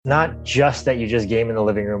not just that you just game in the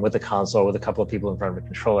living room with a console with a couple of people in front of a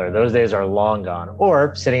controller. Those days are long gone.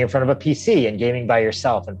 Or sitting in front of a PC and gaming by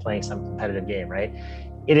yourself and playing some competitive game, right?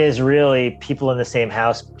 It is really people in the same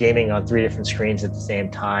house gaming on 3 different screens at the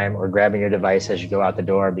same time, or grabbing your device as you go out the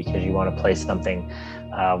door because you want to play something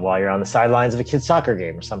while you're on the sidelines of a kid's soccer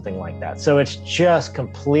game or something like that. So it's just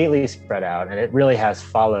completely spread out, and it really has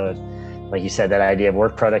followed, like you said, that idea of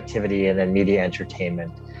work productivity and then media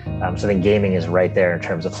entertainment. So then gaming is right there in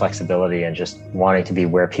terms of flexibility and just wanting to be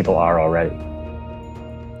where people are already.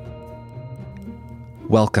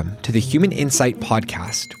 Welcome to the Human Insight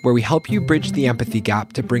Podcast, where we help you bridge the empathy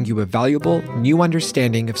gap to bring you a valuable, new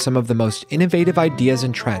understanding of some of the most innovative ideas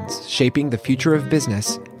and trends shaping the future of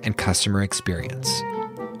business and customer experience.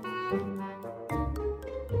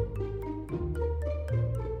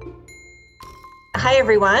 Hi,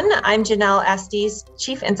 everyone. I'm Janelle Estes,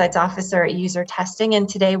 Chief Insights Officer at User Testing, and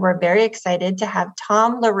today we're very excited to have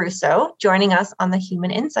Tom Lorusso joining us on the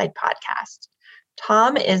Human Insight Podcast.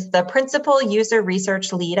 Tom is the Principal User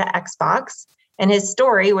Research Lead at Xbox, and his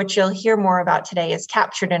story, which you'll hear more about today, is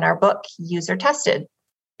captured in our book, User Tested.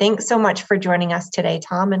 Thanks so much for joining us today,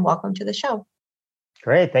 Tom, and welcome to the show.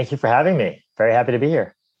 Great. Thank you for having me. Very happy to be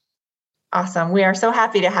here. Awesome. We are so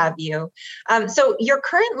happy to have you. So you're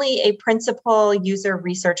currently a Principal User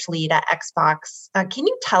Research Lead at Xbox. Can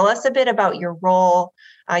you tell us a bit about your role,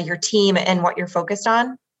 your team, and what you're focused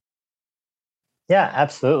on? Yeah,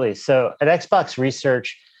 absolutely. So at Xbox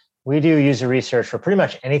Research, we do user research for pretty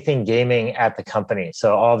much anything gaming at the company.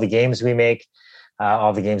 So all the games we make,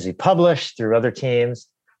 all the games we publish through other teams,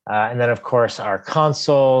 and then, of course, our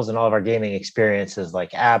consoles and all of our gaming experiences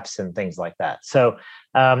like apps and things like that. So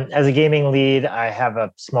as a gaming lead, I have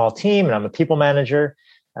a small team and I'm a people manager.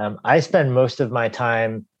 I spend most of my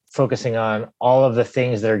time focusing on all of the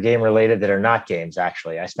things that are game related that are not games,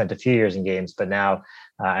 actually. I spent a few years in games, but now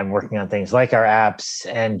I'm working on things like our apps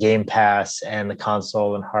and Game Pass and the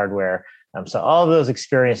console and hardware. So all of those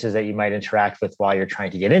experiences that you might interact with while you're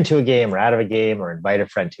trying to get into a game or out of a game or invite a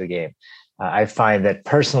friend to a game. I find that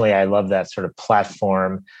personally, I love that sort of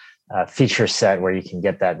platform feature set where you can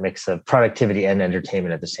get that mix of productivity and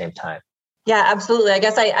entertainment at the same time. Yeah, absolutely. I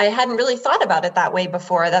guess I hadn't really thought about it that way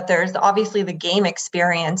before, that there's obviously the game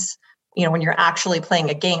experience, when you're actually playing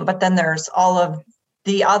a game, but then there's all of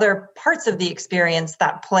the other parts of the experience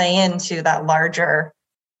that play into that larger,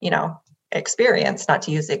 experience, not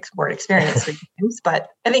to use the word experience for games, but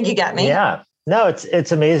I think you get me. Yeah. No,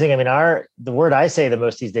 it's amazing. I mean, the word I say the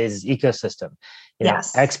most these days is ecosystem.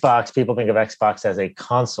 Yes. Xbox, people think of Xbox as a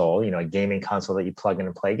console, a gaming console that you plug in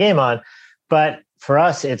and play a game on. But for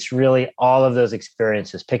us, it's really all of those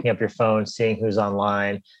experiences, picking up your phone, seeing who's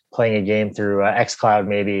online, playing a game through xCloud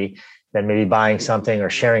maybe, then maybe buying something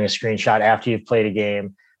or sharing a screenshot after you've played a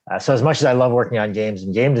game. So as much as I love working on games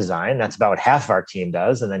and game design, that's about what half of our team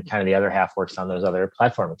does. And then kind of the other half works on those other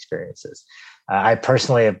platform experiences. I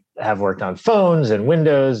personally have worked on phones and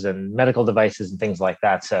Windows and medical devices and things like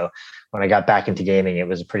that. So when I got back into gaming, it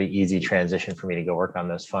was a pretty easy transition for me to go work on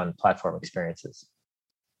those fun platform experiences.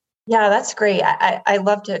 Yeah, that's great. I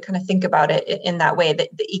love to kind of think about it in that way, the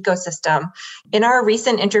ecosystem. In our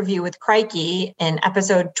recent interview with Crikey in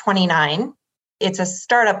episode 29, it's a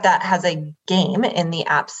startup that has a game in the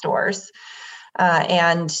app stores.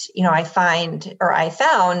 And I found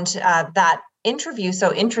that interview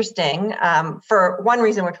so interesting for one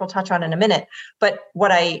reason, which we'll touch on in a minute. But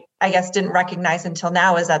what I guess didn't recognize until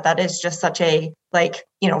now is that is just such a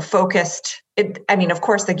focused. Of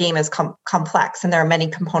course, the game is complex and there are many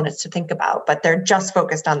components to think about, but they're just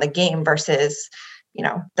focused on the game versus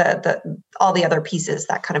the all the other pieces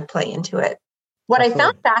that kind of play into it. What Absolutely. I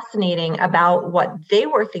found fascinating about what they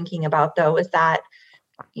were thinking about, though, is that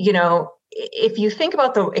if you think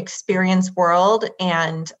about the experience world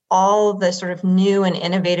and all the sort of new and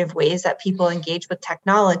innovative ways that people engage with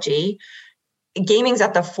technology, gaming's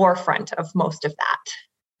at the forefront of most of that.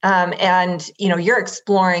 And you're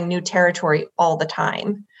exploring new territory all the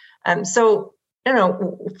time. So,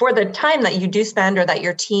 for the time that you do spend or that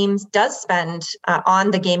your team does spend on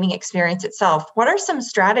the gaming experience itself, what are some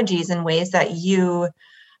strategies and ways that you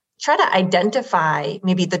try to identify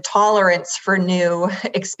maybe the tolerance for new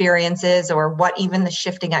experiences or what even the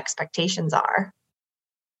shifting expectations are?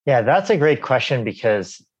 Yeah, that's a great question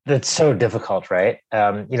because it's so difficult, right?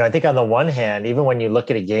 I think on the one hand, even when you look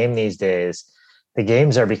at a game these days, the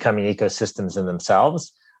games are becoming ecosystems in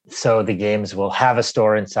themselves. So the games will have a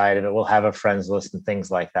store inside of it, will have a friends list and things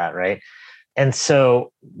like that, right? And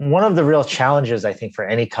so one of the real challenges, I think, for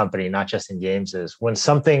any company, not just in games, is when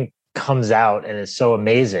something comes out and is so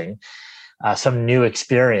amazing, some new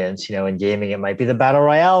experience. In gaming, it might be the battle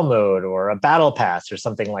royale mode or a battle pass or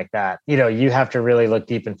something like that. You have to really look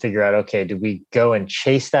deep and figure out, okay, do we go and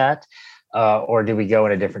chase that, or do we go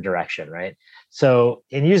in a different direction, right? So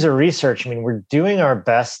in user research, we're doing our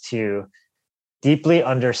best to deeply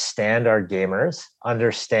understand our gamers,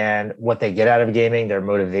 understand what they get out of gaming, their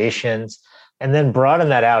motivations, and then broaden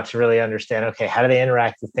that out to really understand, okay, how do they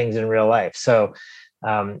interact with things in real life? So,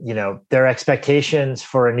 their expectations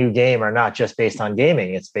for a new game are not just based on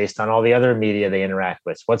gaming. It's based on all the other media they interact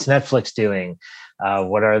with. What's Netflix doing?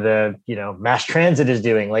 What are the, mass transit is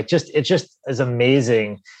doing? It just is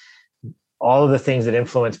amazing, all of the things that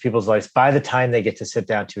influence people's lives by the time they get to sit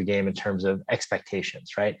down to a game in terms of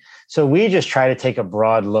expectations, right? So we just try to take a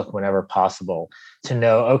broad look whenever possible to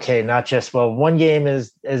know, okay, not just, well, one game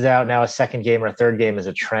is out now, a second game or a third game is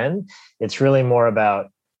a trend. It's really more about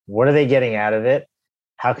what are they getting out of it?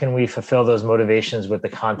 How can we fulfill those motivations with the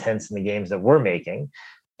contents and the games that we're making?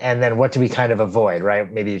 And then what do we kind of avoid,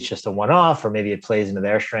 right? Maybe it's just a one-off, or maybe it plays into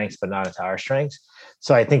their strengths, but not into our strengths.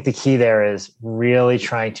 So I think the key there is really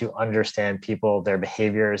trying to understand people, their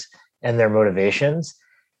behaviors, and their motivations,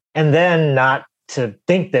 and then not to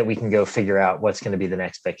think that we can go figure out what's going to be the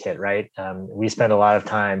next big hit, right? We spend a lot of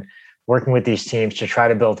time working with these teams to try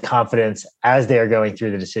to build confidence as they are going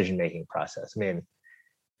through the decision-making process.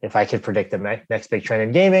 If I could predict the next big trend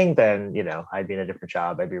in gaming, then, I'd be in a different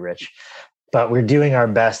job, I'd be rich. But we're doing our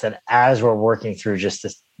best that as we're working through just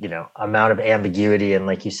this, amount of ambiguity and,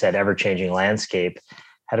 like you said, ever-changing landscape,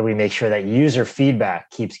 how do we make sure that user feedback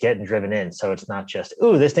keeps getting driven in? So it's not just,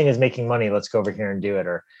 oh, this thing is making money, let's go over here and do it.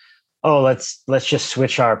 Or, oh, let's just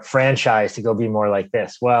switch our franchise to go be more like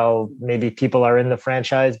this. Well, maybe people are in the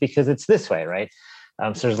franchise because it's this way, right?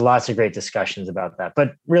 So there's lots of great discussions about that.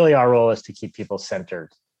 But really our role is to keep people centered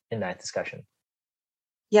in that discussion.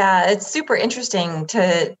 Yeah, it's super interesting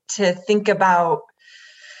to think about,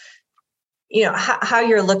 how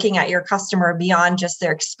you're looking at your customer beyond just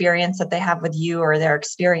their experience that they have with you or their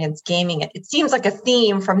experience gaming. It seems like a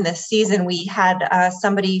theme from this season. We had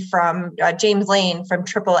somebody from James Lane from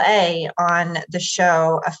AAA on the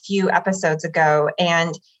show a few episodes ago,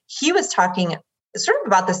 and he was talking sort of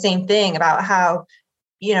about the same thing, about how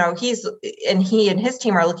he and his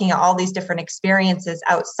team are looking at all these different experiences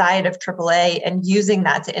outside of AAA and using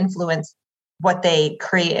that to influence what they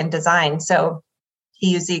create and design. So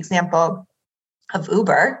he used the example of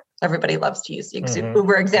Uber. Everybody loves to use the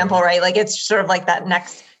Uber example, right? It's sort of like that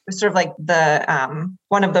next, it's sort of like the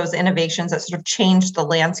one of those innovations that sort of changed the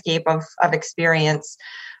landscape of experience.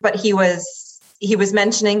 But he was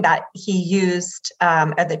mentioning that he used,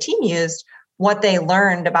 the team used, what they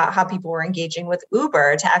learned about how people were engaging with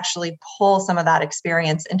Uber to actually pull some of that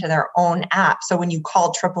experience into their own app. So when you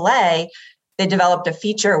called AAA, they developed a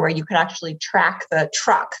feature where you could actually track the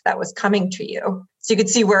truck that was coming to you. So you could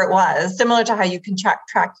see where it was, similar to how you can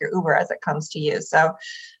track your Uber as it comes to you. So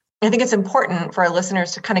I think it's important for our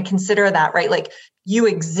listeners to kind of consider that, right? You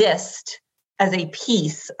exist as a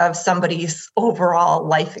piece of somebody's overall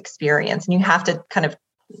life experience, and you have to kind of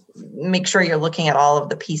make sure you're looking at all of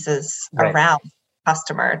the pieces around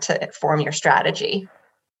customer to form your strategy.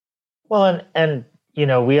 Well, and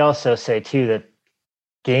we also say too that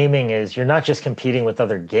gaming is, you're not just competing with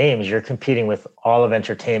other games, you're competing with all of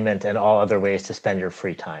entertainment and all other ways to spend your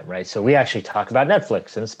free time, right? So we actually talk about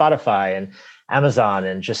Netflix and Spotify and Amazon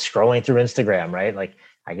and just scrolling through Instagram, right?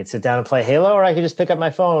 I could sit down and play Halo, or I could just pick up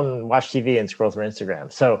my phone, watch TV and scroll through Instagram.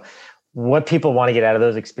 So what people want to get out of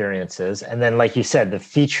those experiences. And then, like you said, the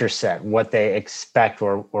feature set, what they expect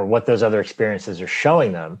or what those other experiences are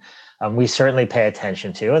showing them, we certainly pay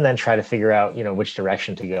attention to, and then try to figure out, which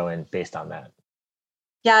direction to go in based on that.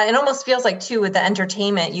 Yeah, it almost feels like too, with the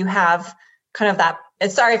entertainment, you have kind of that,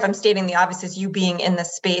 sorry if I'm stating the obvious, as you being in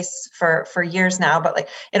this space for years now, but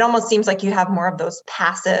it almost seems like you have more of those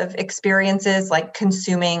passive experiences, like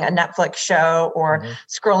consuming a Netflix show or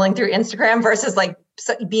scrolling through Instagram, versus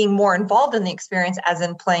being more involved in the experience, as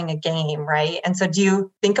in playing a game, right? And so do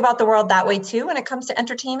you think about the world that way too when it comes to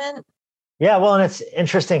entertainment? Yeah, well, and it's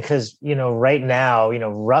interesting because, right now,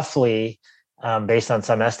 roughly based on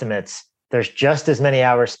some estimates, there's just as many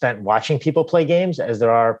hours spent watching people play games as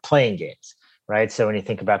there are playing games, right? So when you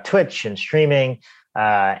think about Twitch and streaming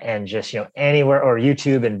and just, anywhere, or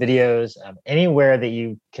YouTube and videos, anywhere that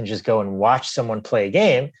you can just go and watch someone play a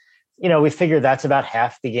game, we figure that's about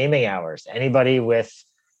half the gaming hours. Anybody with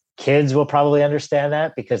kids will probably understand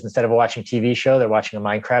that, because instead of watching a TV show, they're watching a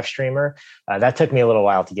Minecraft streamer. That took me a little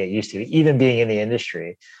while to get used to, even being in the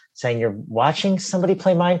industry, saying you're watching somebody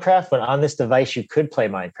play Minecraft when on this device you could play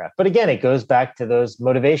Minecraft. But again, it goes back to those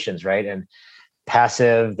motivations, right? And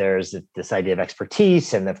passive, there's this idea of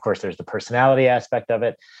expertise, and of course there's the personality aspect of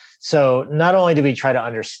it. So not only do we try to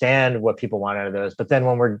understand what people want out of those, but then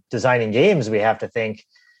when we're designing games, we have to think,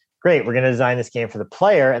 great, we're going to design this game for the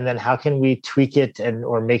player, and then how can we tweak it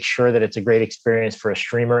or make sure that it's a great experience for a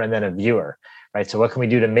streamer and then a viewer, right? So what can we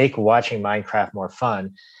do to make watching Minecraft more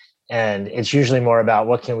fun? And it's usually more about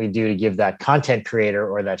what can we do to give that content creator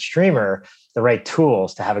or that streamer the right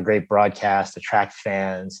tools to have a great broadcast, attract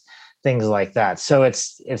fans, things like that. So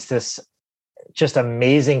it's this just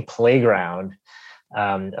amazing playground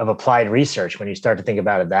of applied research when you start to think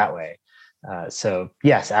about it that way. So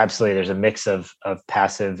yes, absolutely. There's a mix of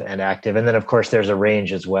passive and active. And then of course there's a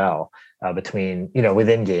range as well between,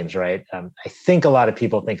 within games, right? I think a lot of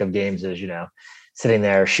people think of games as, sitting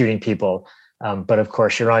there shooting people. But of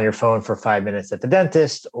course you're on your phone for 5 minutes at the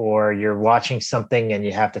dentist, or you're watching something and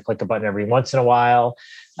you have to click a button every once in a while.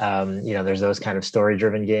 There's those kind of story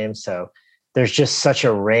driven games. So there's just such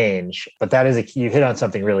a range, but that is you hit on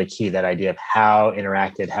something really key, that idea of how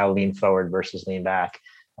interacted, how lean forward versus lean back.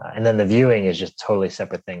 And then the viewing is just a totally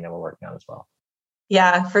separate thing that we're working on as well.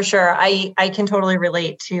 Yeah, for sure. I can totally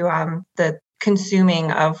relate to the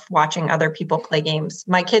consuming of watching other people play games.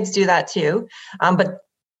 My kids do that too. But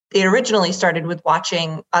it originally started with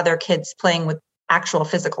watching other kids playing with actual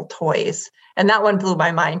physical toys. And that one blew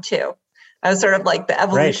my mind too. I was sort of like the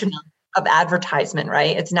evolution of advertisement,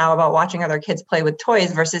 right? It's now about watching other kids play with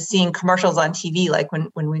toys versus seeing commercials on TV like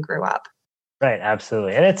when we grew up. Right,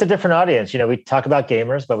 absolutely. And it's a different audience. We talk about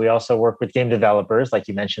gamers, but we also work with game developers, like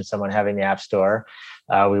you mentioned, someone having the App Store.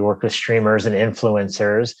 We work with streamers and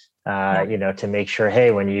influencers, to make sure,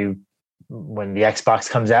 hey, when the Xbox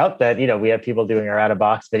comes out, that, we have people doing our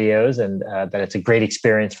out-of-box videos, and that it's a great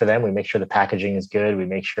experience for them. We make sure the packaging is good. We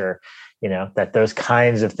make sure, that those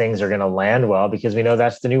kinds of things are going to land well, because we know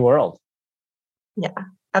that's the new world. Yeah.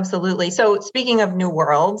 Absolutely. So speaking of new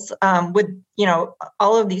worlds, with,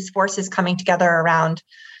 all of these forces coming together around,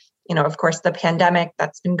 of course, the pandemic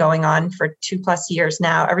that's been going on for 2+ years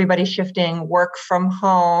now, everybody's shifting work from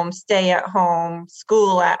home, stay at home,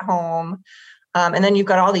 school at home. And then you've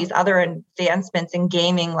got all these other advancements in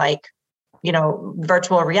gaming, like,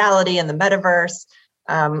 virtual reality and the metaverse,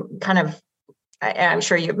 I'm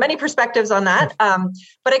sure you have many perspectives on that.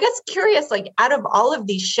 But I guess curious, like out of all of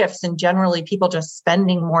these shifts and generally people just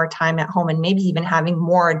spending more time at home and maybe even having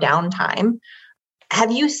more downtime,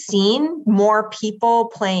 have you seen more people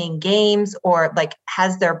playing games, or like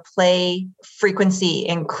has their play frequency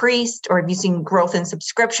increased, or have you seen growth in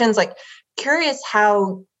subscriptions? Like curious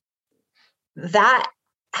how that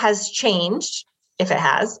has changed, if it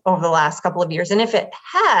has, over the last couple of years. And if it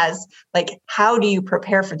has, like, how do you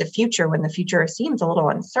prepare for the future when the future seems a little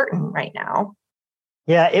uncertain right now?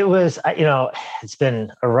 Yeah, it was, it's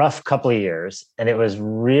been a rough couple of years, and it was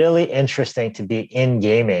really interesting to be in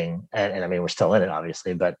gaming. And I mean, we're still in it,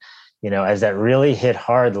 obviously, but, as that really hit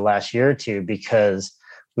hard the last year or two, because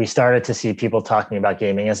we started to see people talking about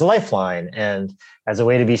gaming as a lifeline and as a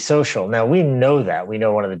way to be social. Now, we know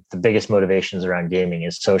one of the biggest motivations around gaming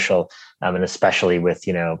is social, and especially with,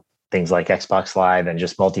 things like Xbox Live and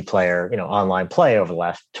just multiplayer, online play over the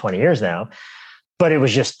last 20 years now. But it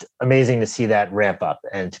was just amazing to see that ramp up,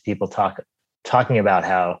 and to people talking about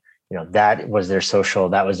how, that was their social,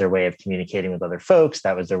 that was their way of communicating with other folks,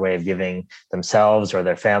 that was their way of giving themselves or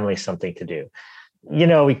their families something to do.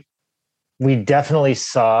 We definitely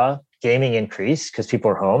saw gaming increase because people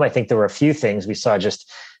were home. I think there were a few things. We saw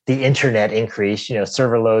just the internet increase,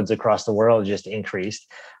 server loads across the world just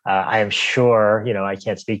increased. I am sure, I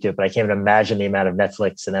can't speak to it, but I can't even imagine the amount of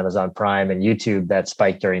Netflix and Amazon Prime and YouTube that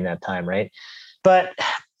spiked during that time, right? But,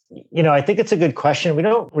 I think it's a good question. We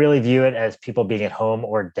don't really view it as people being at home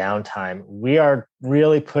or downtime. We are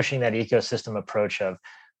really pushing that ecosystem approach of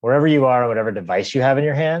wherever you are, on whatever device you have in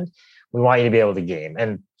your hand, we want you to be able to game.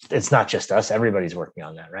 And it's not just us, everybody's working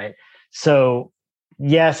on that, right? So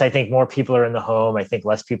yes, I think more people are in the home. I think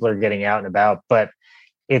less people are getting out and about, but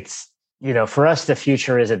it's, for us, the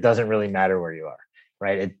future is it doesn't really matter where you are,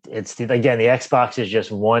 right? Again, the Xbox is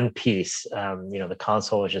just one piece. The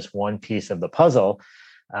console is just one piece of the puzzle.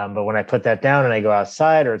 But when I put that down and I go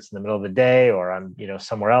outside, or it's in the middle of the day, or I'm,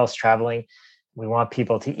 somewhere else traveling, we want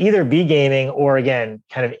people to either be gaming or, again,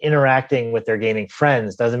 kind of interacting with their gaming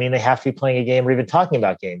friends. Doesn't mean they have to be playing a game or even talking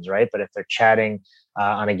about games, right? But if they're chatting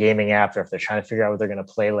on a gaming app, or if they're trying to figure out what they're going to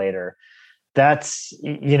play later, that's,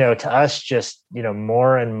 to us, just,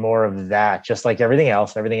 more and more of that, just like everything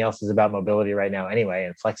else is about mobility right now anyway,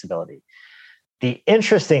 and flexibility. The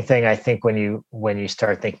interesting thing, I think, when you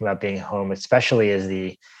start thinking about being home, especially, is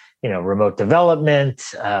remote development,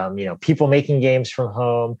 people making games from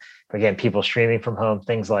home, again, people streaming from home,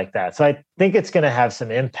 things like that. So I think it's going to have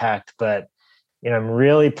some impact, but, I'm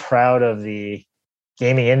really proud of the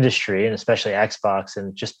gaming industry and especially Xbox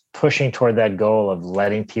and just pushing toward that goal of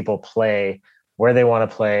letting people play where they want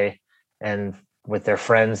to play and with their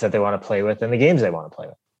friends that they want to play with and the games they want to play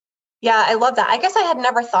with. Yeah, I love that. I guess I had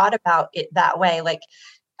never thought about it that way. Like,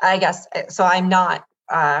 I guess, so I'm not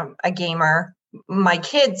a gamer. My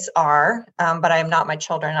kids are, but I am not my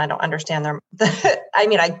children. I don't understand their,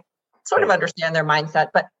 I sort of understand their mindset,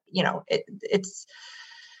 but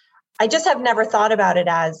I just have never thought about it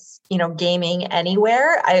as, gaming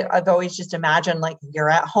anywhere. I've always just imagined like you're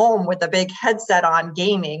at home with a big headset on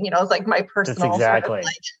gaming, it's like my personal sort of like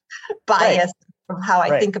bias of how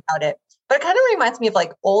I think about it. But it kind of reminds me of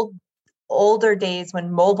like older days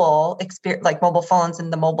when mobile phones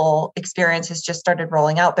and the mobile experience has just started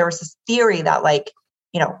rolling out. There was this theory that like,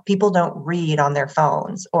 people don't read on their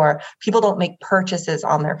phones or people don't make purchases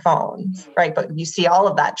on their phones, right? But you see all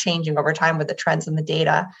of that changing over time with the trends and the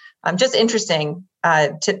data. Just interesting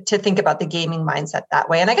to think about the gaming mindset that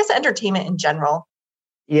way. And I guess entertainment in general.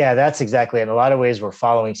 Yeah, that's exactly. In a lot of ways, we're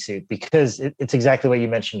following suit because it's exactly what you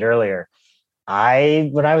mentioned earlier.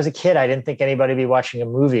 When I was a kid, I didn't think anybody would be watching a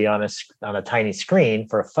movie on a tiny screen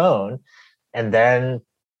for a phone. And then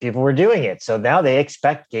people were doing it. So now they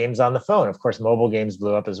expect games on the phone. Of course, mobile games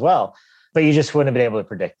blew up as well, but you just wouldn't have been able to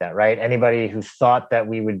predict that, right? Anybody who thought that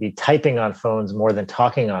we would be typing on phones more than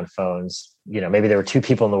talking on phones, maybe there were two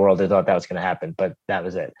people in the world who thought that was going to happen, but that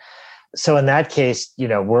was it. So in that case,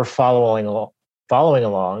 we're following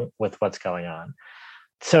along with what's going on.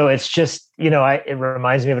 So it's just, it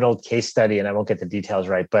reminds me of an old case study, and I won't get the details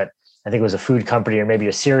right, but I think it was a food company or maybe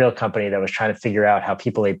a cereal company that was trying to figure out how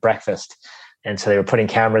people ate breakfast. And so they were putting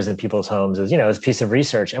cameras in people's homes as a piece of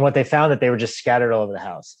research. And what they found that they were just scattered all over the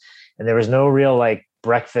house. And there was no real like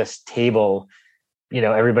breakfast table.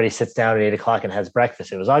 Everybody sits down at 8:00 and has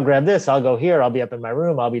breakfast. It was, I'll grab this, I'll go here, I'll be up in my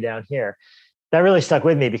room, I'll be down here. That really stuck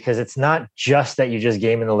with me because it's not just that you just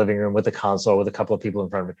game in the living room with a console with a couple of people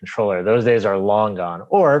in front of a controller. Those days are long gone.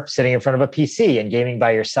 Or sitting in front of a PC and gaming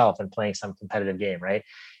by yourself and playing some competitive game, right?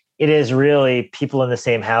 It is really people in the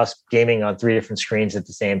same house gaming on 3 different screens at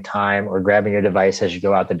the same time, or grabbing your device as you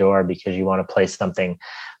go out the door because you want to play something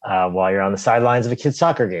while you're on the sidelines of a kid's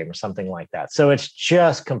soccer game or something like that. So it's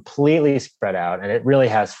just completely spread out. And it really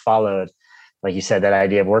has followed, like you said, that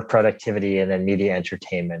idea of work productivity and then media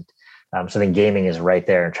entertainment. So then gaming is right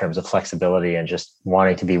there in terms of flexibility and just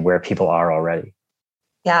wanting to be where people are already.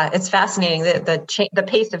 Yeah, it's fascinating, the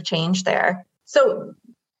pace of change there. So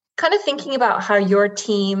kind of thinking about how your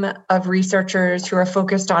team of researchers who are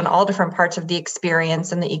focused on all different parts of the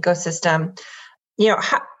experience and the ecosystem,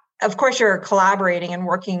 of course, you're collaborating and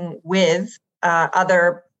working with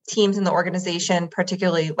other teams in the organization,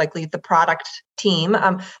 particularly likely the product team.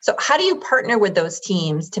 So how do you partner with those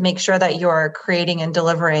teams to make sure that you're creating and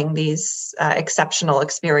delivering these exceptional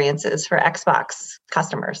experiences for Xbox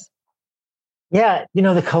customers? Yeah,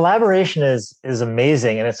 the collaboration is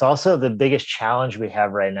amazing. And it's also the biggest challenge we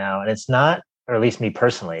have right now. And it's not, or at least me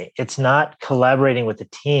personally, it's not collaborating with the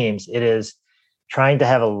teams. It is trying to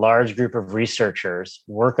have a large group of researchers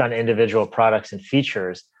work on individual products and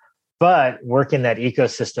features, but work in that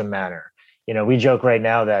ecosystem manner. We joke right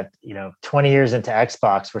now that, 20 years into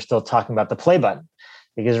Xbox, we're still talking about the play button.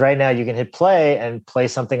 Because right now you can hit play and play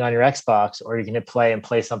something on your Xbox, or you can hit play and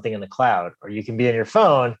play something in the cloud, or you can be on your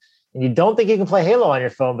phone and you don't think you can play Halo on your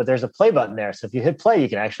phone, but there's a play button there. So if you hit play, you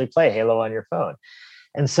can actually play Halo on your phone.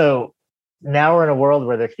 And so now we're in a world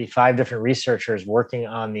where there could be 5 different researchers working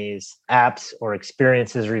on these apps or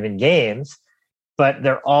experiences or even games, but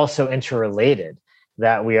they're also interrelated.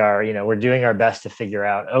 That we're doing our best to figure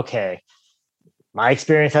out, okay, my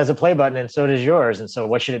experience has a play button and so does yours. And so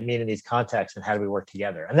what should it mean in these contexts and how do we work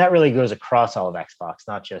together? And that really goes across all of Xbox,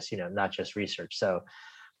 not just research. So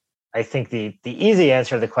I think the easy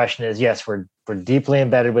answer to the question is yes, we're deeply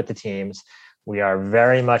embedded with the teams. We are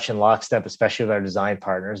very much in lockstep, especially with our design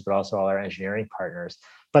partners, but also all our engineering partners.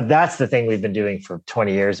 But that's the thing we've been doing for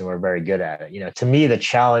 20 years and we're very good at it. To me, the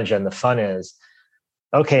challenge and the fun is,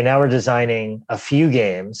 okay, now we're designing a few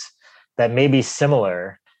games that may be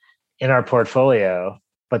similar in our portfolio,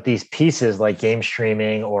 but these pieces like game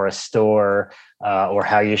streaming or a store or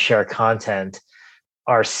how you share content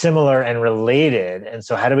are similar and related. And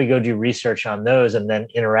so how do we go do research on those and then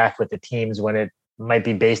interact with the teams when it might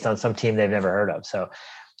be based on some team they've never heard of? So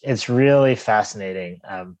it's really fascinating.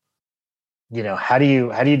 How do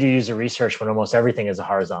you do user research when almost everything is a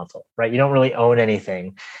horizontal, right? You don't really own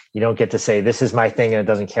anything. You don't get to say, this is my thing and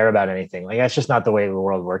it doesn't care about anything. Like that's just not the way the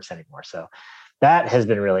world works anymore. So that has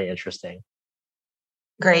been really interesting.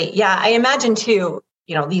 Great. Yeah, I imagine too,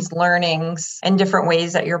 these learnings and different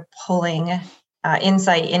ways that you're pulling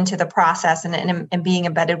insight into the process and being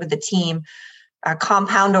embedded with the team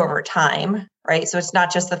compound over time, right? So it's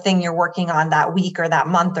not just the thing you're working on that week or that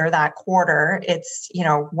month or that quarter. It's,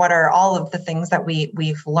 what are all of the things that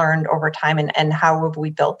we've learned over time, and how have we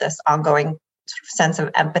built this ongoing sort of sense of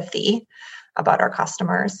empathy about our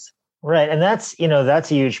customers? Right. And that's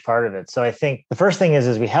a huge part of it. So I think the first thing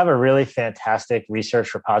is we have a really fantastic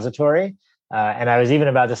research repository. And I was even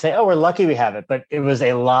about to say, oh, we're lucky we have it, but it was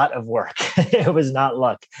a lot of work. It was not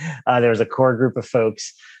luck. There was a core group of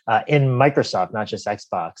folks in Microsoft, not just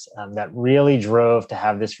Xbox, that really drove to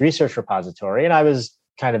have this research repository. And I was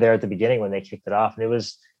kind of there at the beginning when they kicked it off. And it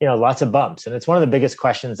was, lots of bumps. And it's one of the biggest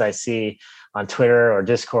questions I see on Twitter or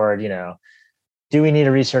Discord, do we need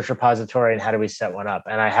a research repository and how do we set one up?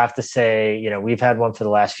 And I have to say, we've had one for the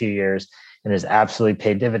last few years and has absolutely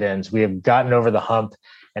paid dividends. We have gotten over the hump,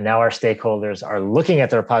 and now our stakeholders are looking at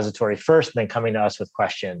the repository first and then coming to us with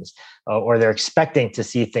questions, or they're expecting to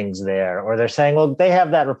see things there, or they're saying, well, they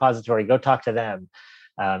have that repository, go talk to them.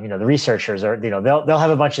 The researchers are, they'll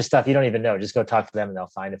have a bunch of stuff you don't even know, just go talk to them and they'll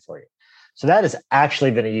find it for you. So that has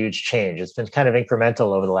actually been a huge change. It's been kind of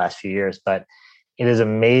incremental over the last few years, but it is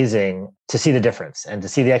amazing to see the difference and to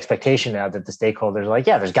see the expectation now that the stakeholders are like,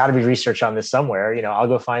 yeah, there's got to be research on this somewhere. I'll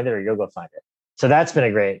go find it or you'll go find it. So that's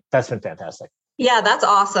been fantastic. Yeah, that's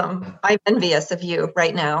awesome. I'm envious of you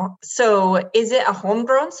right now. So is it a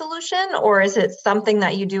homegrown solution or is it something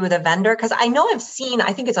that you do with a vendor? Because I know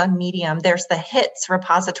I think it's on Medium, there's the HITS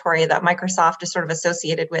repository that Microsoft is sort of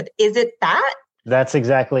associated with. Is it that? That's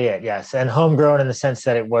exactly it. Yes. And homegrown in the sense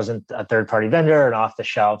that it wasn't a third-party vendor and off the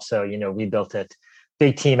shelf. So, we built it,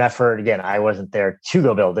 big team effort. Again, I wasn't there to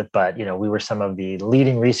go build it, but, we were some of the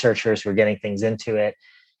leading researchers who were getting things into it.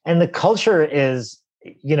 And the culture is,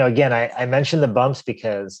 again, I mentioned the bumps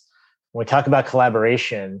because when we talk about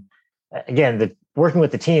collaboration, again, working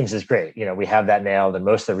with the teams is great. We have that nailed, and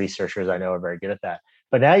most of the researchers I know are very good at that.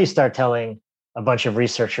 But now you start telling a bunch of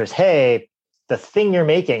researchers, hey, the thing you're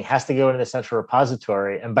making has to go into the central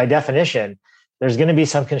repository. And by definition, there's going to be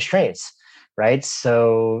some constraints, right?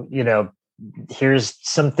 So, here's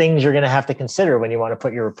some things you're going to have to consider when you want to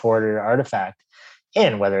put your report or your artifact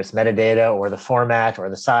in, whether it's metadata or the format or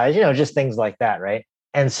the size, just things like that, right?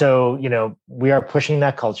 And so, we are pushing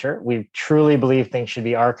that culture. We truly believe things should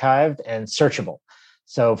be archived and searchable.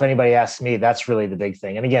 So if anybody asks me, that's really the big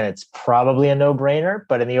thing. And again, it's probably a no-brainer,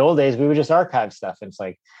 but in the old days, we would just archive stuff. And it's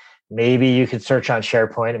like, maybe you could search on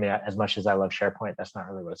SharePoint. I mean, as much as I love SharePoint, that's not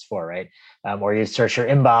really what it's for, right? Or you search your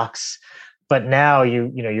inbox. But now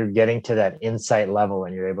you're getting to that insight level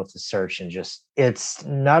and you're able to search and it's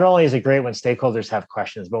not only is it great when stakeholders have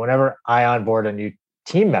questions, but whenever I onboard a new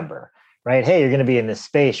team member, right? Hey, you're going to be in this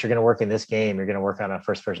space. You're going to work in this game. You're going to work on a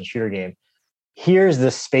first-person shooter game. Here's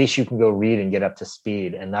the space you can go read and get up to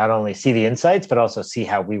speed and not only see the insights, but also see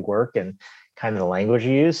how we work and kind of the language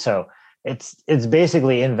you use. So it's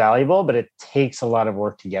basically invaluable, but it takes a lot of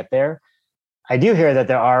work to get there. I do hear that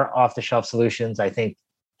there are off-the-shelf solutions. I think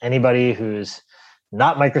anybody who's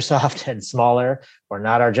not Microsoft and smaller or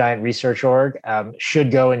not our giant research org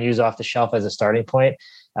should go and use off-the-shelf as a starting point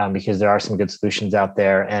because there are some good solutions out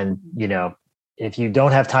there. And, if you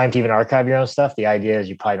don't have time to even archive your own stuff, the idea is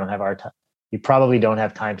you probably don't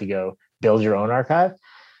have time to go build your own archive,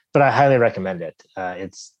 but I highly recommend it.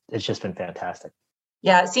 It's just been fantastic.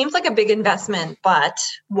 Yeah, it seems like a big investment, but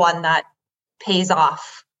one that pays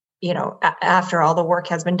off, after all the work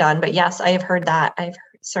has been done. But yes, I have heard that. I've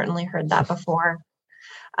certainly heard that before.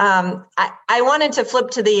 I wanted to flip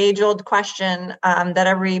to the age-old question that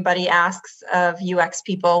everybody asks of UX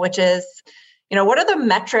people, which is, what are the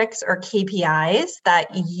metrics or KPIs that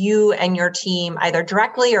you and your team either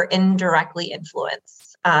directly or indirectly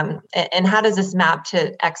influence? And how does this map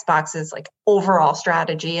to Xbox's overall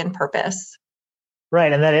strategy and purpose?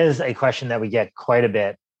 Right. And that is a question that we get quite a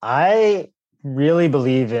bit. I really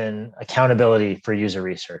believe in accountability for user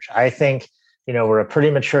research. I think, we're a pretty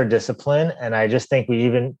mature discipline, and I just think we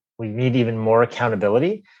need even more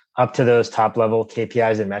accountability up to those top level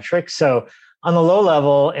KPIs and metrics. So on the low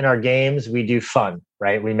level in our games, we do fun,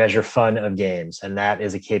 right? We measure fun of games, and that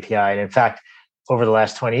is a KPI. And in fact, over the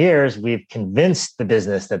last 20 years, we've convinced the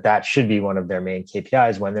business that should be one of their main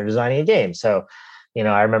KPIs when they're designing a game. So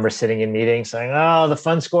I remember sitting in meetings saying, oh, the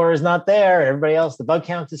fun score is not there. Everybody else, the bug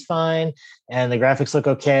count is fine. And the graphics look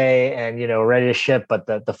okay. And, we're ready to ship, but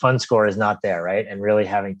the fun score is not there, right? And really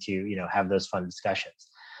having to, have those fun discussions.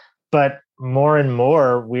 But more and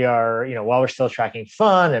more we are, while we're still tracking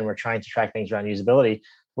fun and we're trying to track things around usability,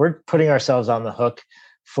 we're putting ourselves on the hook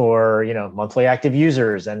for, monthly active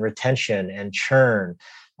users and retention and churn,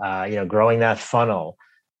 growing that funnel.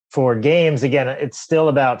 For games, again, it's still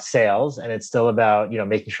about sales, and it's still about,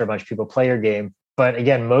 making sure a bunch of people play your game. But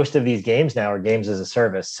again, most of these games now are games as a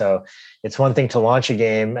service. So it's one thing to launch a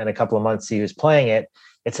game and a couple of months see who's playing it.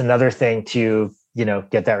 It's another thing to,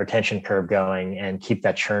 get that retention curve going and keep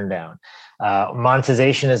that churn down.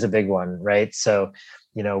 Monetization is a big one, right? So,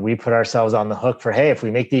 we put ourselves on the hook for, hey, if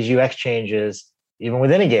we make these UX changes, even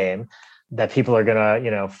within a game, that people are going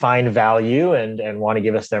to, find value and want to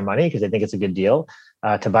give us their money because they think it's a good deal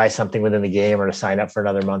to buy something within the game or to sign up for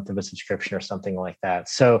another month of a subscription or something like that.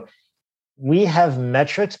 So we have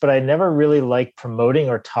metrics, but I never really like promoting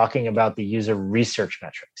or talking about the user research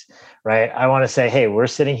metrics, right? I want to say, hey, we're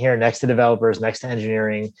sitting here next to developers, next to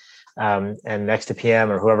engineering, and next to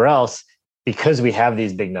PM or whoever else, because we have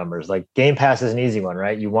these big numbers. Like Game Pass is an easy one,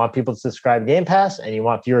 right? You want people to subscribe to Game Pass and you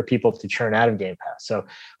want fewer people to churn out of Game Pass. So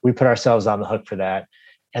we put ourselves on the hook for that.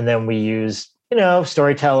 And then we use,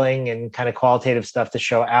 storytelling and kind of qualitative stuff to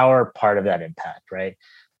show our part of that impact, right?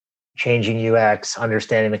 Changing UX,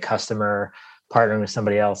 understanding the customer, partnering with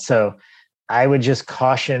somebody else. So I would just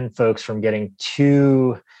caution folks from getting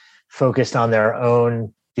too focused on their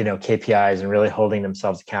own, KPIs and really holding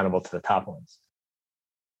themselves accountable to the top ones.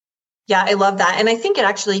 Yeah, I love that. And I think it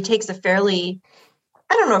actually takes a fairly,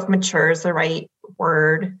 I don't know if mature is the right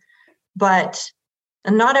word, but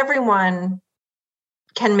not everyone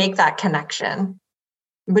can make that connection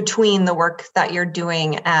between the work that you're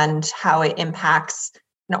doing and how it impacts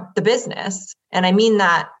the business. And I mean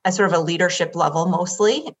that at sort of a leadership level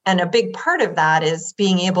mostly. And a big part of that is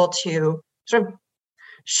being able to sort of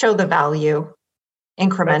show the value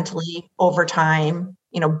incrementally over time,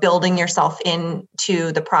 building yourself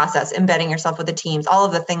into the process, embedding yourself with the teams, all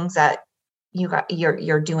of the things that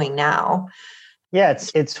you're doing now. Yeah,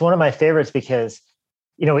 it's one of my favorites because,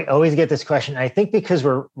 we always get this question. I think because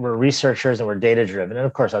we're researchers and we're data driven, and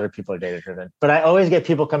of course other people are data driven, but I always get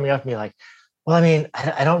people coming up to me like, well, I mean,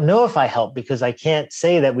 I don't know if I help because I can't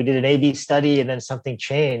say that we did an A/B study and then something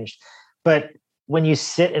changed. But when you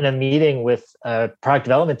sit in a meeting with a product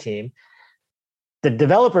development team, the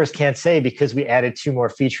developers can't say because we added 2 more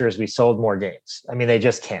features, we sold more games. I mean, they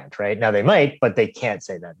just can't, right? Now they might, but they can't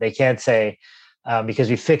say that. They can't say because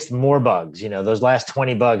we fixed more bugs. Those last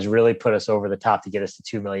 20 bugs really put us over the top to get us to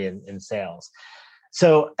 2 million in sales.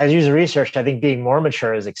 So as user research, I think being more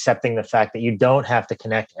mature is accepting the fact that you don't have to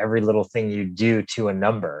connect every little thing you do to a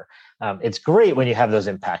number. It's great when you have those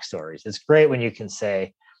impact stories. It's great when you can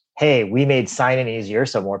say, hey, we made sign-in easier,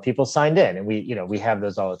 so more people signed in. And we have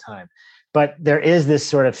those all the time. But there is this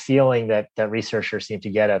sort of feeling that researchers seem to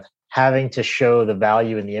get of having to show the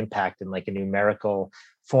value and the impact in like a numerical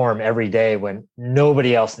form every day when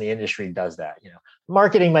nobody else in the industry does that.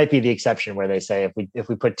 Marketing might be the exception where they say if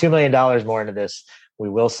we put $2 million more into this, we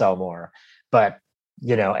will sell more. But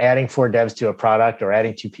adding 4 devs to a product or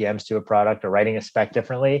adding 2 PMs to a product or writing a spec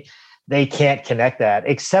differently, they can't connect that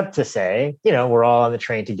except to say, we're all on the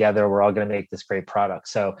train together. We're all going to make this great product.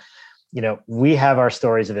 So, we have our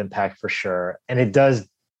stories of impact for sure. And it does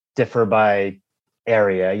differ by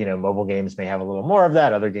area. Mobile games may have a little more of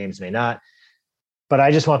that. Other games may not. But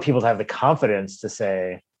I just want people to have the confidence to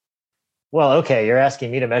say, well, okay, you're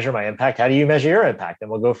asking me to measure my impact. How do you measure your impact?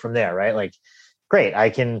 And we'll go from there, right? Like, great, I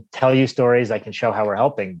can tell you stories. I can show how we're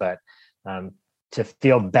helping. But to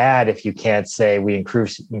feel bad if you can't say we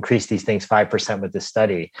increase these things 5% with this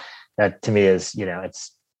study, that to me is,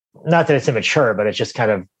 it's not that it's immature, but it's just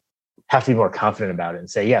kind of have to be more confident about it and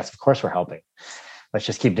say, yes, of course we're helping. Let's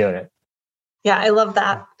just keep doing it. Yeah, I love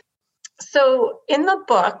that. So in the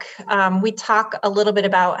book, we talk a little bit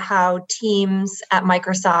about how teams at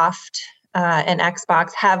Microsoft and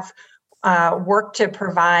Xbox have worked to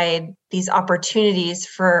provide these opportunities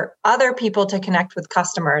for other people to connect with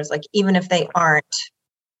customers, like even if they aren't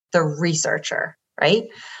the researcher, right?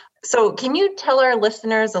 So can you tell our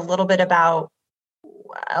listeners a little bit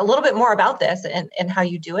more about this and how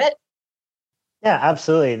you do it? Yeah,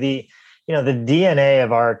 absolutely. The DNA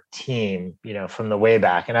of our team, from the way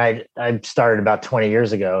back, and I started about 20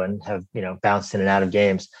 years ago and have, bounced in and out of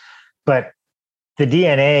games, but the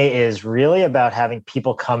DNA is really about having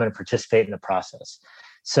people come and participate in the process.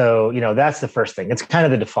 So, that's the first thing. It's kind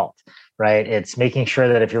of the default, right? It's making sure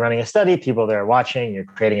that if you're running a study, people that are watching, you're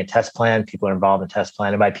creating a test plan, people are involved in the test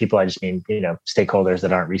plan. And by people, I just mean, stakeholders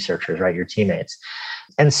that aren't researchers, right? Your teammates.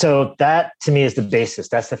 And so that to me is the basis.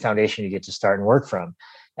 That's the foundation you get to start and work from.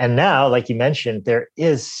 And now, like you mentioned, there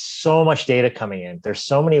is so much data coming in. There's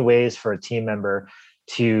so many ways for a team member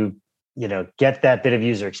to, get that bit of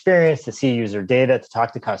user experience, to see user data, to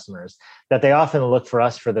talk to customers, that they often look for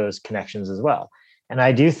us for those connections as well. And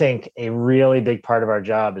I do think a really big part of our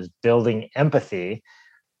job is building empathy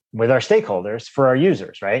with our stakeholders for our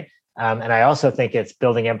users, right? And I also think it's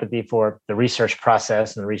building empathy for the research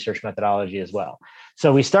process and the research methodology as well.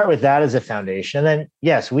 So we start with that as a foundation. And then,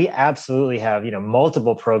 yes, we absolutely have,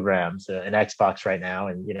 multiple programs in Xbox right now,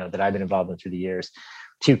 and, that I've been involved in through the years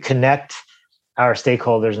to connect our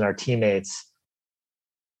stakeholders and our teammates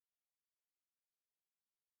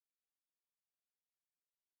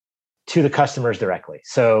to the customers directly.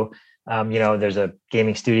 So, there's a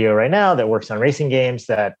gaming studio right now that works on racing games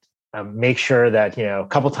that make sure that, a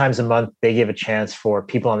couple times a month, they give a chance for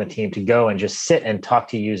people on the team to go and just sit and talk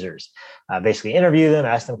to users, basically interview them,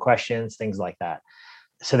 ask them questions, things like that,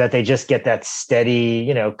 so that they just get that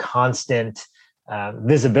steady, constant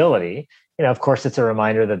visibility. Of course, it's a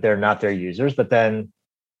reminder that they're not their users, but then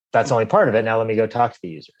that's only part of it. Now let me go talk to the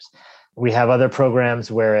users. We have other programs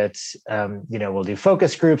where it's, we'll do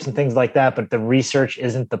focus groups and things like that, but the research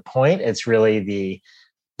isn't the point. It's really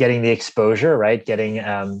getting the exposure, right? Getting,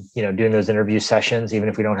 doing those interview sessions, even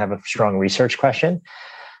if we don't have a strong research question.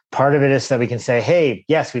 Part of it is that we can say, hey,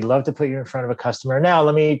 yes, we'd love to put you in front of a customer. Now,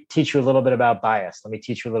 let me teach you a little bit about bias. Let me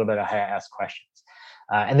teach you a little bit of how to ask questions.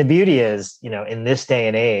 And the beauty is, in this day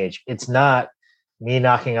and age, it's not me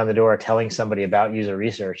knocking on the door telling somebody about user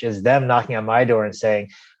research. Is them knocking on my door and saying,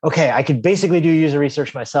 okay, I could basically do user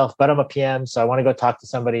research myself, but I'm a PM, so I want to go talk to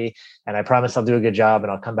somebody, and I promise I'll do a good job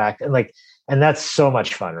and I'll come back. And that's so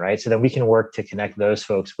much fun, right? So then we can work to connect those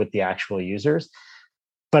folks with the actual users.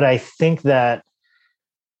 But I think that,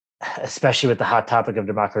 especially with the hot topic of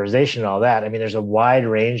democratization and all that, there's a wide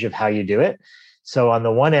range of how you do it. So on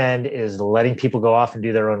the one end is letting people go off and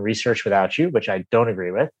do their own research without you, which I don't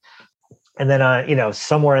agree with. And then,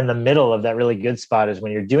 somewhere in the middle of that really good spot is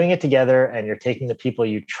when you're doing it together and you're taking the people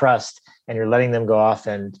you trust and you're letting them go off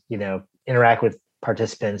and, interact with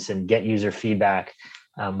participants and get user feedback,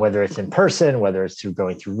 whether it's in person, whether it's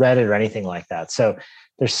going through Reddit or anything like that. So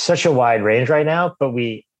there's such a wide range right now, but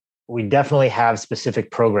we definitely have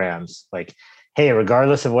specific programs like, hey,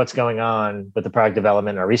 regardless of what's going on with the product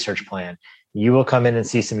development or research plan, you will come in and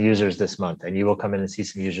see some users this month, and you will come in and see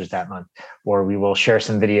some users that month, or we will share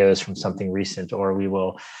some videos from something recent, or we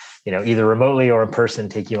will, either remotely or in person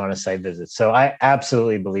take you on a site visit. So I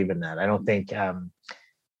absolutely believe in that. I don't think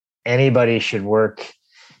anybody should work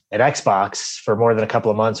at Xbox for more than a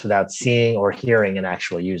couple of months without seeing or hearing an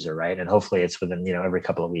actual user, right? And hopefully it's within, every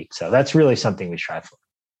couple of weeks. So that's really something we strive for.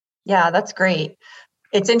 Yeah, that's great.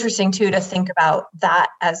 It's interesting too to think about that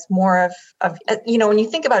as more of when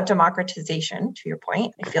you think about democratization, to your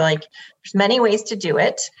point, I feel like there's many ways to do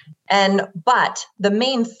it. But the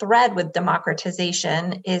main thread with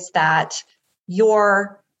democratization is that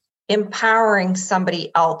you're empowering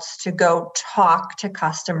somebody else to go talk to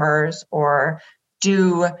customers or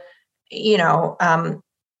do, a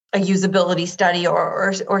usability study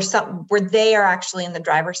or something where they are actually in the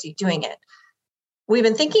driver's seat doing it. We've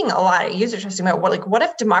been thinking a lot at user testing about what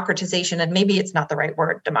if democratization, and maybe it's not the right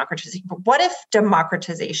word, democratization, but what if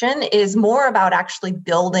democratization is more about actually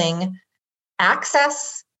building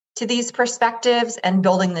access to these perspectives and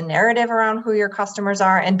building the narrative around who your customers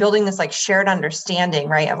are and building this shared understanding,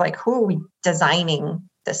 right? Of who are we designing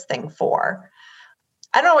this thing for?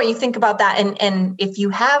 I don't know what you think about that. And if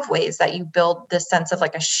you have ways that you build this sense of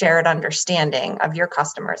a shared understanding of your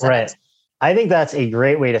customers. Right. I think that's a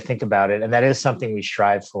great way to think about it. And that is something we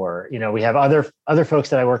strive for. We have other folks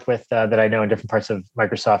that I worked with that I know in different parts of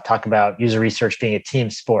Microsoft talk about user research being a team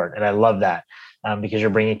sport. And I love that because you're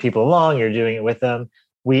bringing people along, you're doing it with them.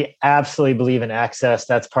 We absolutely believe in access.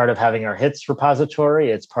 That's part of having our hits repository.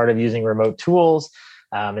 It's part of using remote tools.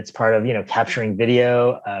 It's part of, capturing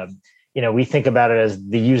video. We think about it as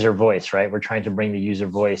the user voice, right? We're trying to bring the user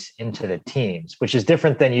voice into the teams, which is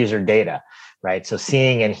different than user data. Right. So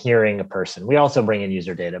seeing and hearing a person, we also bring in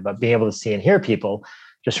user data, but being able to see and hear people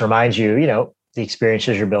just reminds you, the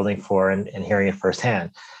experiences you're building for and hearing it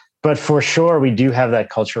firsthand. But for sure, we do have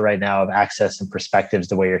that culture right now of access and perspectives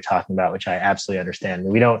the way you're talking about, which I absolutely understand.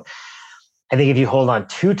 I think if you hold on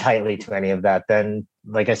too tightly to any of that, then,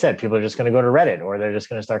 like I said, people are just going to go to Reddit, or they're just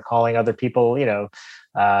going to start calling other people, they're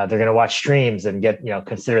going to watch streams and get,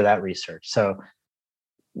 consider that research. So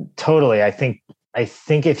totally, I think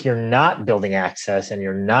if you're not building access and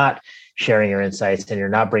you're not sharing your insights and you're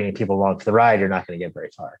not bringing people along for the ride, you're not going to get very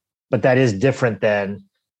far. But that is different than,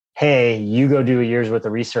 hey, you go do a year's worth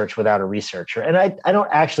of research without a researcher. And I don't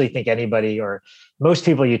actually think anybody or most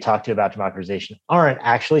people you talk to about democratization aren't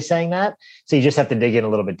actually saying that. So you just have to dig in a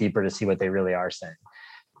little bit deeper to see what they really are saying.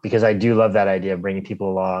 Because I do love that idea of bringing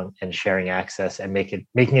people along and sharing access and making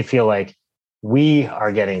it feel like we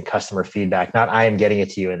are getting customer feedback, not I am getting it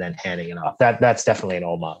to you and then handing it off. That's definitely an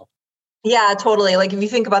old model. Yeah, totally. Like if you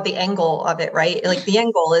think about the end goal of it, right? Like the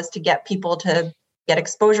end goal is to get people to get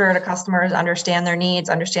exposure to customers, understand their needs,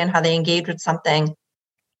 understand how they engage with something,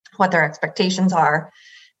 what their expectations are.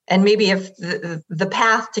 And maybe if the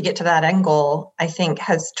path to get to that end goal, I think,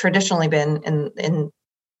 has traditionally been in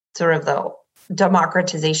sort of the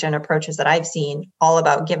democratization approaches that I've seen, all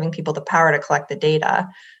about giving people the power to collect the data.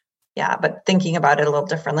 Yeah, but thinking about it a little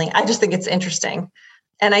differently. I just think it's interesting.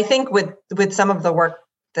 And I think with some of the work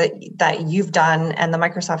that you've done and the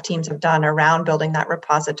Microsoft teams have done around building that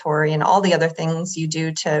repository and all the other things you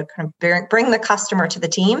do to kind of bring the customer to the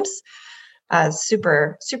teams,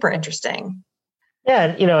 super, super interesting.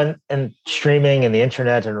 Yeah, and streaming and the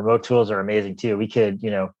internet and remote tools are amazing too. We could,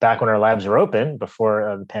 back when our labs were open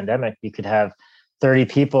before the pandemic, you could have 30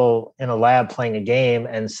 people in a lab playing a game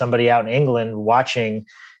and somebody out in England watching,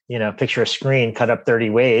 picture a screen cut up 30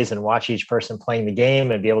 ways and watch each person playing the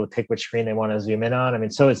game and be able to pick which screen they want to zoom in on. I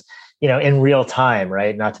mean, so it's, in real time,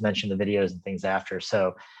 right? Not to mention the videos and things after.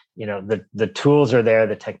 So, the tools are there,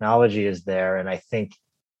 the technology is there. And I think,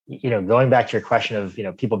 going back to your question of,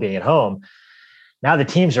 people being at home, now the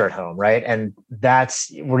teams are at home, right? And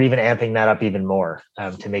we're even amping that up even more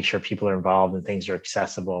to make sure people are involved and things are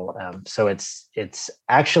accessible. So it's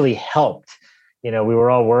actually helped. We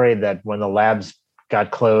were all worried that when the labs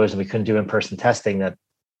got closed and we couldn't do in-person testing, that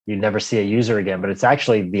you'd never see a user again. But it's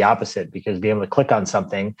actually the opposite, because being able to click on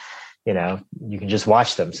something, you can just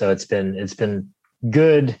watch them. So it's been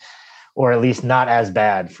good, or at least not as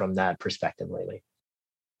bad from that perspective lately.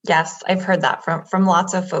 Yes, I've heard that from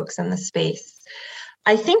lots of folks in the space.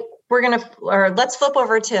 I think let's flip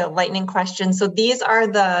over to lightning questions. So these are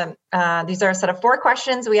a set of 4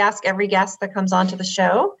 questions we ask every guest that comes onto the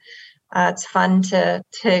show. It's fun to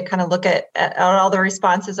kind of look at all the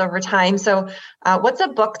responses over time. So what's a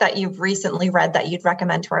book that you've recently read that you'd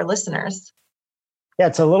recommend to our listeners? Yeah,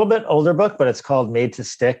 it's a little bit older book, but it's called Made to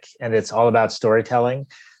Stick, and it's all about storytelling.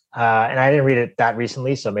 And I didn't read it that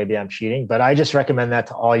recently, so maybe I'm cheating, but I just recommend that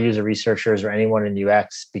to all user researchers or anyone in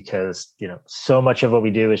UX, because, so much of what we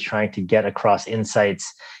do is trying to get across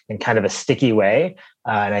insights in kind of a sticky way.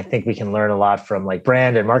 And I think we can learn a lot from like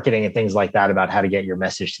brand and marketing and things like that about how to get your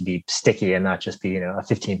message to be sticky and not just be, a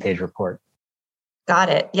 15-page report. Got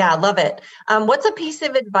it. Yeah, love it. What's a piece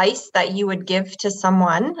of advice that you would give to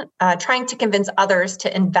someone trying to convince others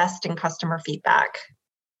to invest in customer feedback?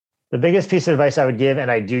 The biggest piece of advice I would give, and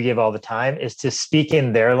I do give all the time, is to speak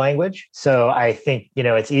in their language. So I think,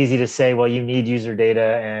 it's easy to say, well, you need user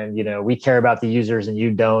data and, we care about the users and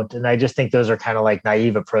you don't. And I just think those are kind of like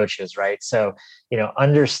naive approaches, right? So,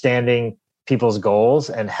 understanding people's goals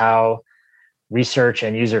and how research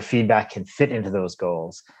and user feedback can fit into those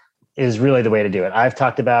goals is really the way to do it. I've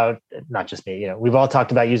talked about, not just me, we've all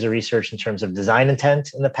talked about user research in terms of design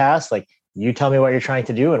intent in the past. Like, you tell me what you're trying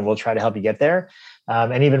to do and we'll try to help you get there.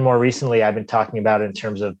 And even more recently, I've been talking about it in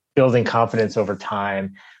terms of building confidence over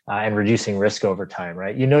time and reducing risk over time,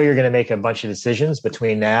 right? You're going to make a bunch of decisions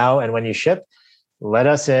between now and when you ship. Let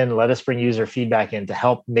us bring user feedback in to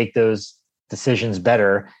help make those decisions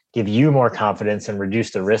better, give you more confidence and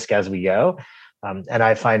reduce the risk as we go. And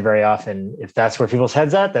I find very often, if that's where people's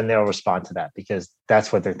heads at, then they'll respond to that, because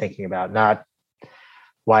that's what they're thinking about, not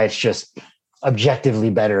why it's just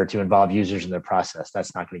objectively better to involve users in their process.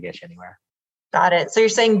 That's not going to get you anywhere. Got it. So you're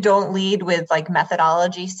saying don't lead with like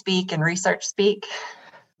methodology speak and research speak?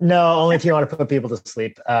 No, only if you want to put people to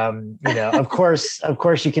sleep. Of course,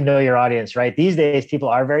 you can know your audience, right? These days, people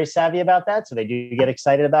are very savvy about that, so they do get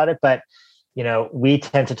excited about it. But we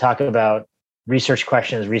tend to talk about research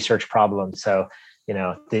questions, research problems. So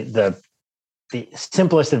the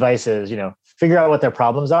simplest advice is figure out what their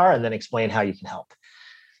problems are and then explain how you can help.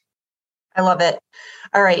 I love it.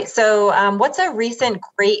 All right. So what's a recent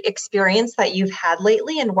great experience that you've had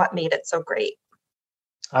lately and what made it so great?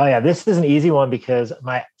 Oh, yeah. This is an easy one because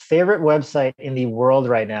my favorite website in the world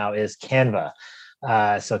right now is Canva.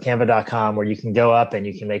 So canva.com, where you can go up and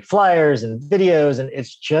you can make flyers and videos. And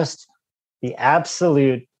it's just the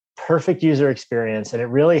absolute perfect user experience. And it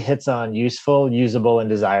really hits on useful, usable, and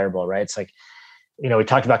desirable, right? It's like, we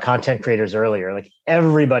talked about content creators earlier. Like,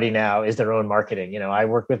 everybody now is their own marketing. I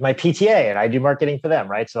work with my PTA and I do marketing for them,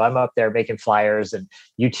 right? So I'm up there making flyers and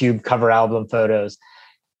YouTube cover album photos.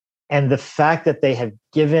 And the fact that they have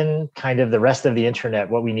given kind of the rest of the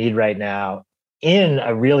internet what we need right now in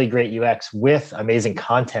a really great UX with amazing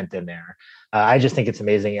content in there, I just think it's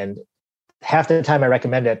amazing. And half the time I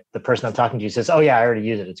recommend it, the person I'm talking to says, oh yeah, I already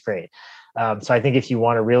use it. It's great. So I think if you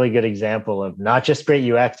want a really good example of not just great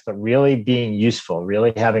UX, but really being useful,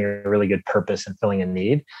 really having a really good purpose and filling a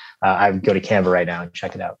need, I would go to Canva right now and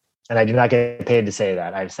check it out. And I do not get paid to say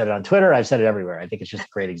that. I've said it on Twitter. I've said it everywhere. I think it's just a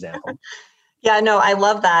great example. Yeah, no, I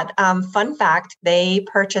love that. Fun fact, they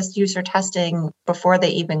purchased user testing before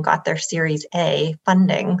they even got their Series A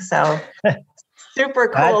funding. So super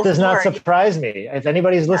cool. That does story. not surprise me. If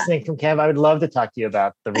anybody's listening from Canva, I would love to talk to you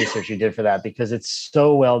about the research you did for that, because it's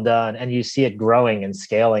so well done and you see it growing and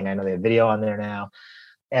scaling. I know they have video on there now.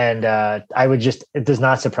 And it does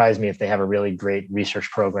not surprise me if they have a really great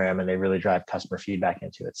research program and they really drive customer feedback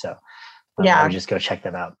into it. So I would just go check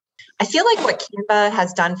them out. I feel like what Canva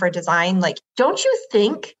has done for design, like, don't you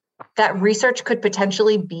think that research could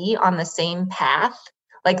potentially be on the same path?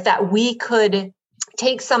 Like that we could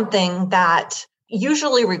take something that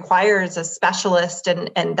usually requires a specialist and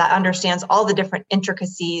that understands all the different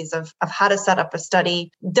intricacies of how to set up a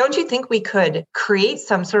study. Don't you think we could create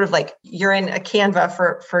some sort of, like, you're in a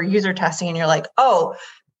Canva for user testing and you're like, oh,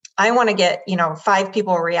 I want to get, 5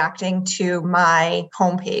 people reacting to my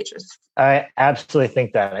homepage. I absolutely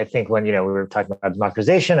think that. I think when, we were talking about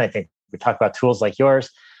democratization, I think we talked about tools like yours,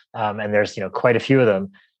 and there's, quite a few of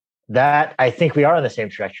them, that I think we are on the same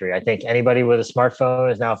trajectory. I think anybody with a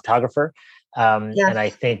smartphone is now a photographer. And I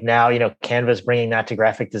think now, Canva is bringing that to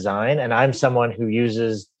graphic design. And I'm someone who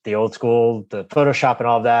uses the old school, the Photoshop and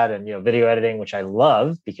all of that, and, video editing, which I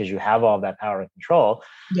love because you have all that power and control.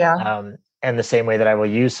 Yeah. And the same way that I will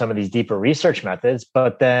use some of these deeper research methods,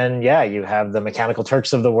 but then, you have the Mechanical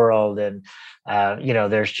Turks of the world, and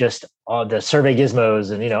there's just all the survey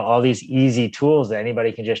gizmos, and all these easy tools that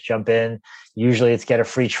anybody can just jump in. Usually, it's get a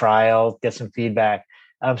free trial, get some feedback.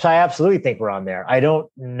 So I absolutely think we're on there. I don't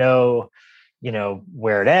know,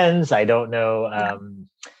 where it ends. I don't know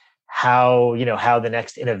how the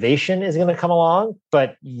next innovation is going to come along.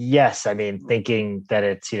 But yes, I mean, thinking that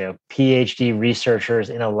it's, PhD researchers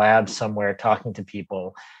in a lab somewhere talking to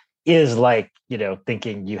people is like,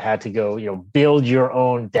 thinking you had to go, build your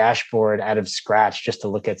own dashboard out of scratch just to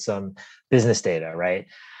look at some business data, right?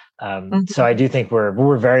 So I do think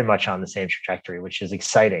we're very much on the same trajectory, which is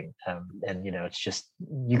exciting. And, it's just,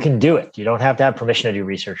 you can do it. You don't have to have permission to do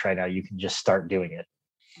research right now. You can just start doing it.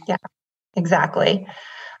 Yeah, exactly.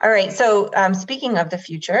 All right. So speaking of the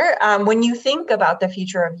future, when you think about the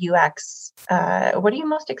future of UX, what are you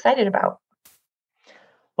most excited about?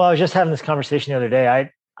 Well, I was just having this conversation the other day.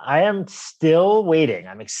 I am still waiting.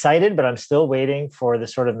 I'm excited, but I'm still waiting for the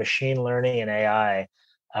sort of machine learning and AI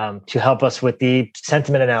to help us with the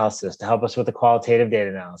sentiment analysis, to help us with the qualitative data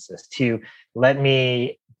analysis, to let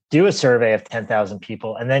me do a survey of 10,000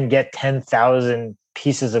 people and then get 10,000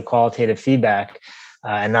 pieces of qualitative feedback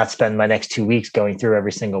and not spend my next 2 weeks going through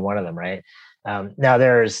every single one of them, right? Now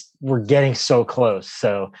we're getting so close.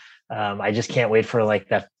 So I just can't wait for like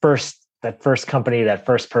that first company, that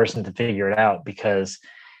first person to figure it out, because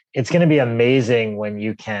it's going to be amazing when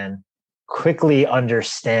you can quickly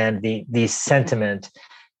understand the sentiment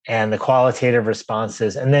and the qualitative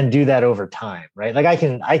responses, and then do that over time, right? Like I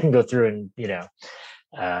can go through and,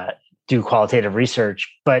 do qualitative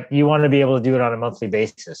research, but you want to be able to do it on a monthly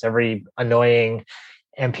basis. Every annoying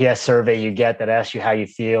NPS survey you get that asks you how you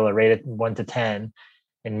feel, or rate it 1 to 10,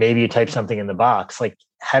 and maybe you type something in the box. Like,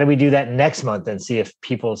 how do we do that next month and see if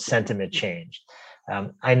people's sentiment changed?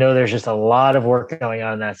 I know there's just a lot of work going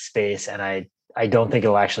on in that space, and I don't think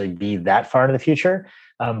it'll actually be that far into the future.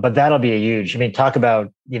 But that'll be a huge, talk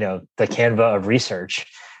about, the Canva of research,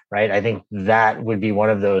 right? I think that would be one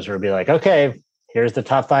of those where it'd be like, okay, here's the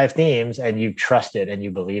top 5 themes, and you trust it and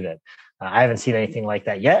you believe it. I haven't seen anything like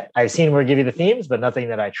that yet. I've seen where it give you the themes, but nothing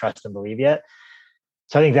that I trust and believe yet.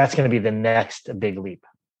 So I think that's going to be the next big leap.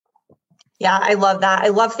 Yeah, I love that. I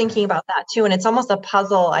love thinking about that too. And it's almost a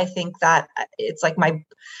puzzle. I think that it's like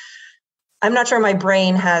I'm not sure my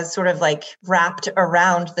brain has sort of like wrapped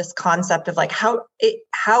around this concept of like,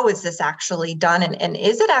 how is this actually done? And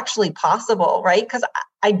is it actually possible, right? Because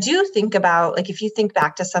I do think about, like, if you think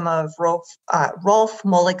back to some of Rolf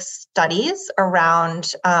Mullick's studies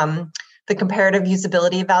around the comparative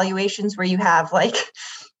usability evaluations, where you have like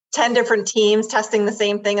 10 different teams testing the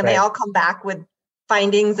same thing and They all come back with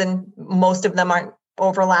findings, and most of them aren't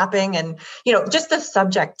overlapping. And, just the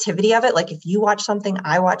subjectivity of it. Like, if you watch something,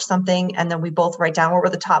 I watch something, and then we both write down what were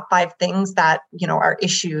the top 5 things that, are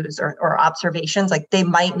issues or observations, like they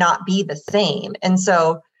might not be the same.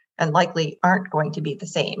 And likely aren't going to be the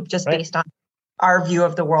same, just based on our view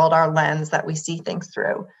of the world, our lens that we see things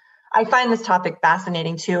through. I find this topic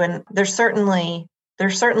fascinating too. And there's certainly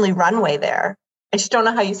runway there. I just don't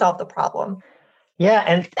know how you solve the problem. Yeah.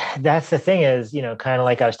 And that's the thing is, kind of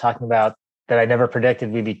like I was talking about, that I never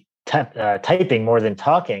predicted we'd be typing more than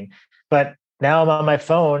talking. But now I'm on my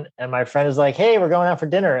phone and my friend is like, hey, we're going out for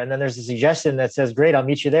dinner. And then there's a suggestion that says, great, I'll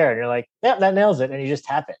meet you there. And you're like, yeah, that nails it. And you just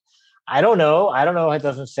tap it. I don't know. It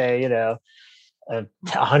doesn't say,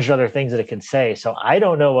 100 other things that it can say. So I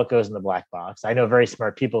don't know what goes in the black box. I know very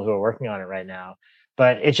smart people who are working on it right now,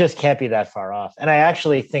 but it just can't be that far off. And I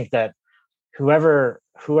actually think that whoever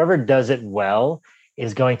does it well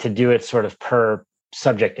is going to do it sort of per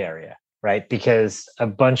subject area, right? Because a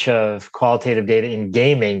bunch of qualitative data in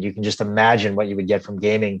gaming, you can just imagine what you would get from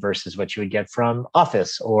gaming versus what you would get from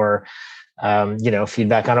Office or,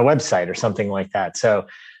 feedback on a website or something like that. So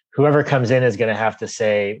whoever comes in is going to have to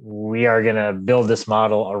say, we are going to build this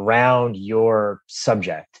model around your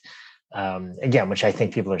subject. Again, which I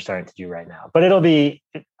think people are starting to do right now. But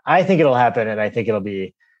I think it'll happen, and I think it'll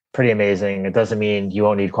be pretty amazing. It doesn't mean you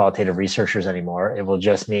won't need qualitative researchers anymore. It will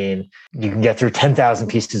just mean you can get through 10,000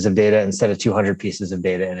 pieces of data instead of 200 pieces of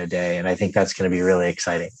data in a day. And I think that's going to be really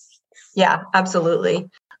exciting. Yeah, absolutely.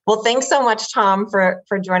 Well, thanks so much, Tom, for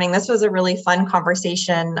joining. This was a really fun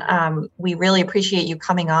conversation. We really appreciate you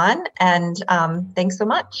coming on, and thanks so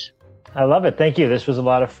much. I love it. Thank you. This was a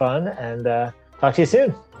lot of fun, and talk to you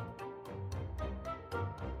soon.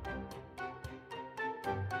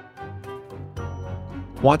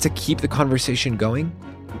 Want to keep the conversation going?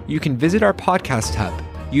 You can visit our podcast hub,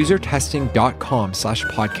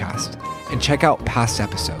 usertesting.com/podcast, and check out past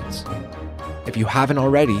episodes. If you haven't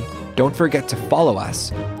already, don't forget to follow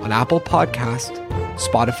us on Apple Podcast,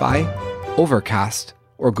 Spotify, Overcast,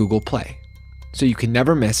 or Google Play, so you can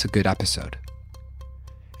never miss a good episode.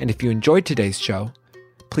 And if you enjoyed today's show,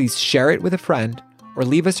 please share it with a friend or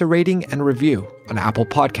leave us a rating and review on Apple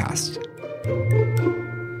Podcast.